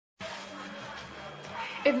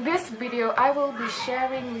In this video, I will be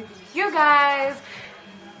sharing with you guys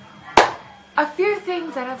a few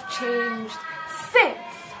things that have changed since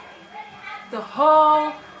the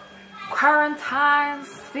whole quarantine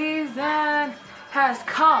season has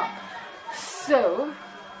come. So,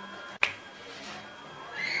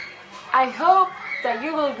 I hope that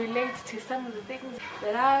you will relate to some of the things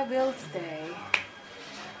that I will say.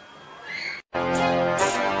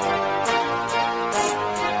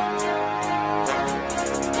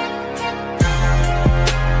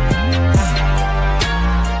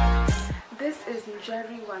 This is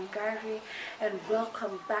Njeri Wangari and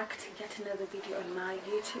welcome back to yet another video on my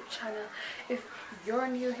YouTube channel. If you're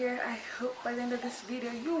new here, I hope by the end of this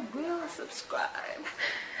video you will subscribe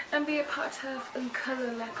and be a part of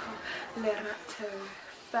Nkululeko Lerato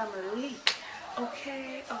family.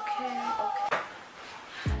 Okay.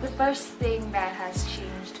 The first thing that has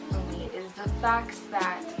changed for me is the fact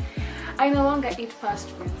that I no longer eat fast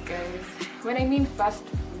food, guys. When I mean fast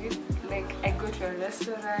food, like I go to a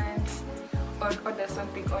restaurant or order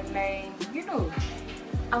something online, you know,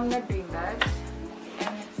 I'm not doing that.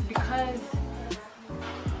 And it's because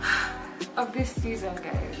of this season,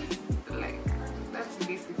 guys. Like, that's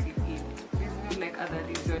basically it. There's no like other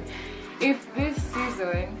reason. If this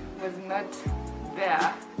season was not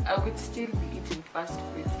there, I would still be eating fast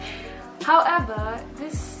foods. However,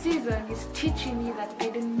 this season is teaching me that I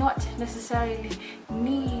do not necessarily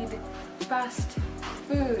need fast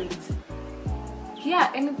foods.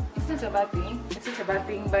 Yeah, and it's not a bad thing. It's not a bad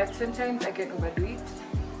thing, but sometimes I can overdo it.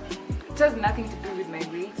 It has nothing to do with my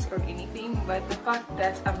weight or anything, but the fact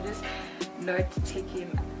that I'm just not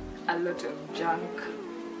taking a lot of junk.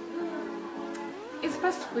 It's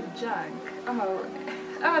fast food junk. I'm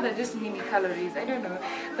than just mini calories, I don't know.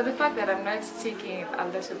 But the fact that I'm not taking a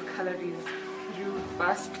lot of calories through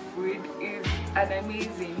fast food is an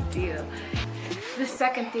amazing deal. The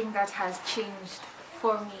second thing that has changed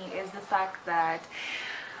for me is the fact that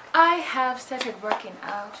I have started working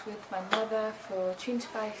out with my mother for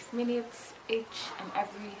 25 minutes each and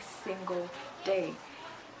every single day.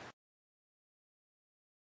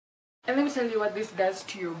 And let me tell you what this does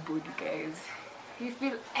to your body, guys. You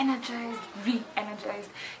feel energized, re-energized,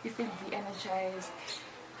 you feel re-energized,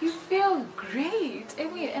 you feel great. I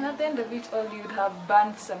mean, and at the end of it all, you would have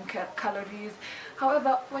burned some calories.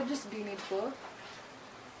 However, we're just doing it for,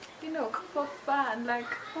 you know, for fun. Like,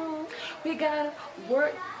 we gotta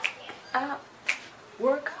work out.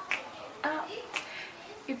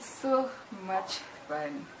 It's so much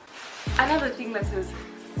fun. Another thing that has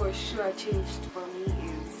for sure changed for me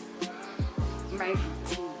is my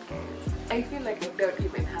routine, guys. I feel like I don't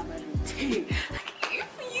even have a routine. Like, if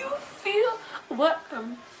you feel what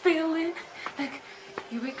I'm feeling, like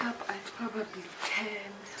you wake up at probably 10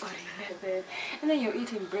 or 11 and then you're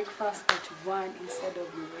eating breakfast at 1 instead of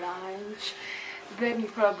lunch. Then you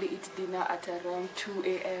probably eat dinner at around 2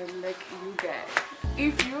 a.m. like you guys.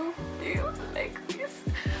 If you feel like this,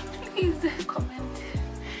 please comment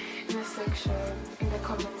in the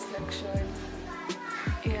comment section.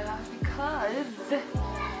 Yeah, because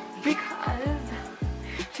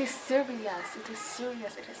it is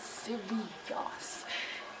serious.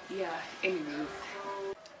 Yeah, anyways.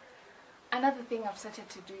 Another thing I've started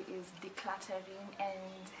to do is decluttering,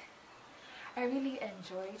 and I really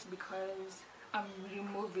enjoy it because I'm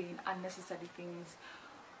removing unnecessary things,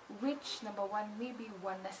 which number one, maybe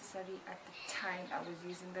weren't necessary at the time I was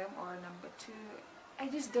using them, or number two, I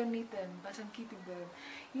just don't need them, but I'm keeping them,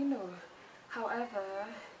 you know. However,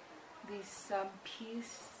 there's some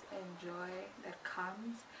peace and joy that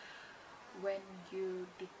comes when you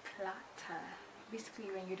declutter.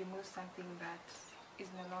 Basically, when you remove something that is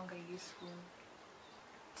no longer useful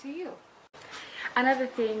to you. Another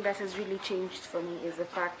thing that has really changed for me is the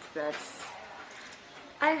fact that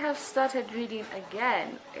I have started reading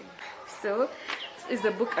again. So, this is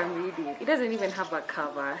the book I'm reading. It doesn't even have a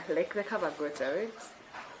cover. Like, the cover got out.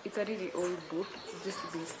 It's a really old book. It's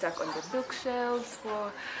just been stuck on the bookshelves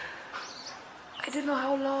for I don't know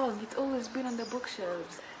how long. It's always been on the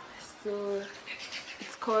bookshelves. So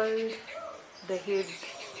it's called The Heads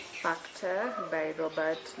Factor by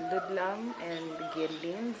Robert Ludlum and Gail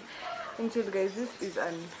Lins. And so guys, this is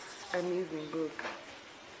an amazing book.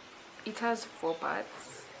 It has 4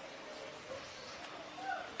 parts.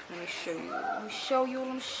 Let me show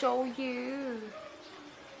you.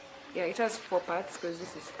 Yeah, it has 4 parts because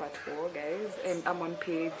this is part 4, guys, and I'm on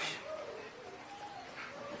page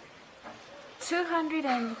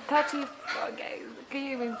 234, guys. Can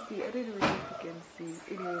you even see? I don't even know if you can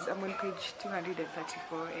see. Anyways, I'm on page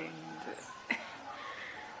 234 and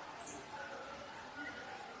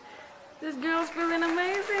this girl's feeling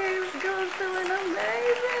amazing.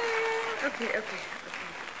 Okay.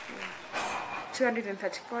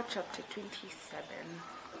 234, chapter 27.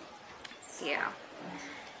 Yeah.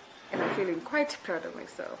 And I'm feeling quite proud of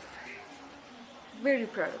myself. Very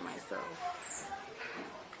proud of myself.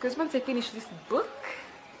 Because once I finish this book,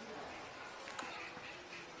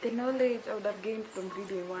 the knowledge I would have gained from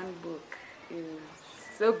reading one book is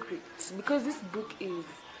so great. Because this book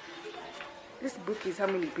is how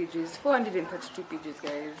many pages? 432 pages,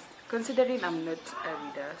 guys. Considering I'm not a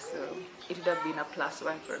reader, so it would have been a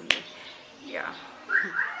 +1 for me. Yeah.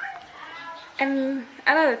 And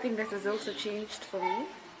another thing that has also changed for me,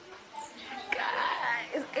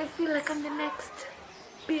 guys, I feel like I'm the next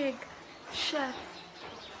big chef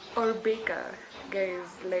or baker, guys.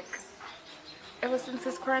 Like, ever since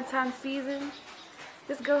this quarantine season,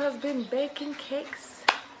 this girl has been baking cakes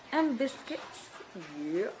and biscuits.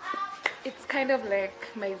 Yeah. It's kind of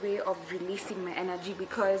like my way of releasing my energy,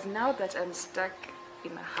 because now that I'm stuck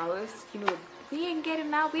in a house, you know, we ain't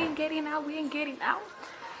getting out.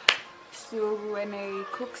 So when I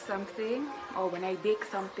cook something or when I bake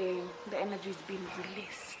something, the energy is being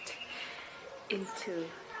released into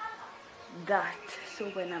that.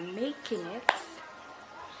 So when I'm making it,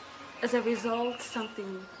 as a result,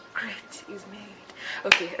 something great is made.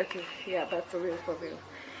 Okay, yeah, but for real.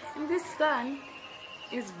 And this sun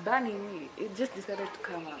is burning me. It just decided to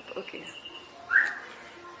come up.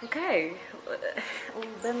 Okay, well,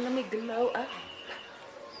 then let me glow up.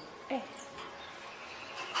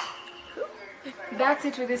 That's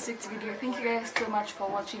it for this week's video. Thank you guys so much for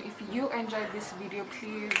watching. If you enjoyed this video,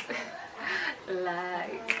 please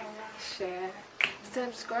like, share,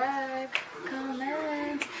 subscribe,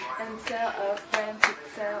 comment, and tell a friend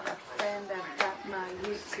about my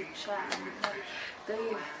YouTube channel.